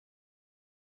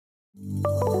In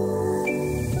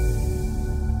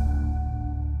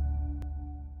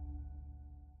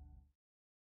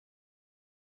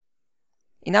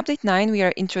Update 9, we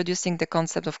are introducing the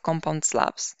concept of compound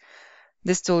slabs.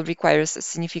 This tool requires a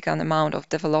significant amount of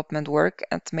development work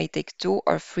and may take 2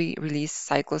 or 3 release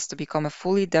cycles to become a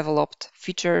fully developed,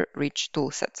 feature-rich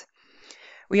toolset.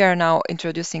 We are now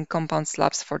introducing compound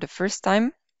slabs for the first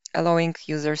time, allowing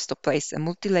users to place a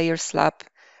multi-layer slab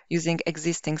using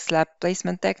existing slab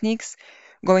placement techniques.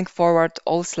 Going forward,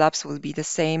 all slabs will be the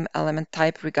same element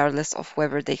type regardless of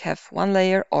whether they have one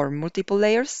layer or multiple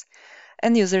layers,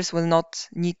 and users will not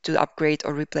need to upgrade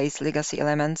or replace legacy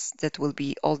elements. That will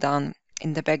be all done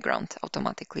in the background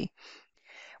automatically.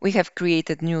 We have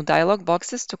created new dialog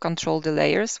boxes to control the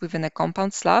layers within a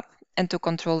compound slab and to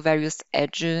control various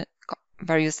edge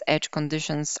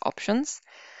conditions options.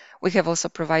 We have also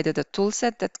provided a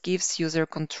toolset that gives user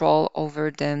control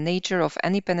over the nature of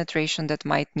any penetration that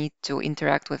might need to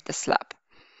interact with the slab.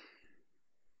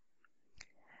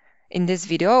 In this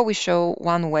video, we show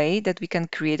one way that we can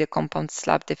create a compound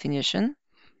slab definition.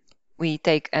 We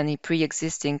take any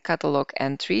pre-existing catalog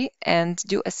entry and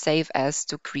do a save as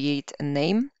to create a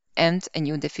name and a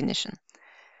new definition.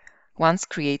 Once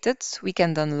created, we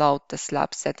can then load the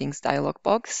slab settings dialog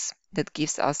box that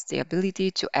gives us the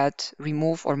ability to add,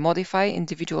 remove, or modify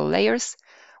individual layers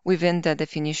within the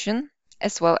definition,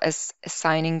 as well as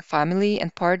assigning family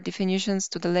and part definitions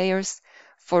to the layers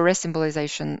for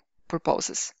resymbolization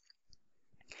purposes.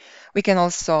 We can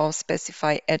also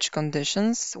specify edge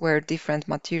conditions where different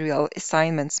material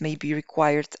assignments may be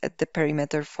required at the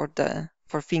perimeter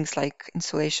for things like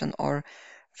insulation or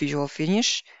visual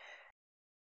finish.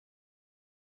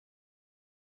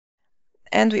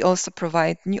 And we also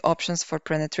provide new options for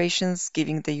penetrations,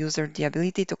 giving the user the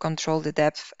ability to control the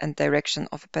depth and direction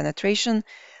of a penetration,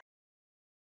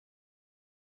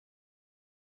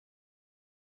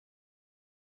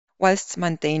 whilst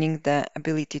maintaining the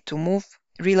ability to move,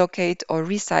 relocate, or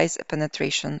resize a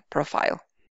penetration profile.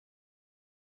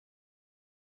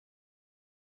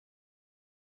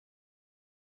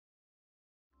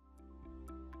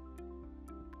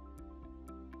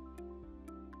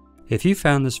 If you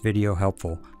found this video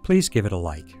helpful, please give it a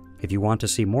like. If you want to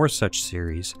see more such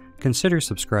series, consider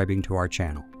subscribing to our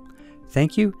channel.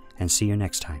 Thank you, and see you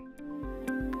next time.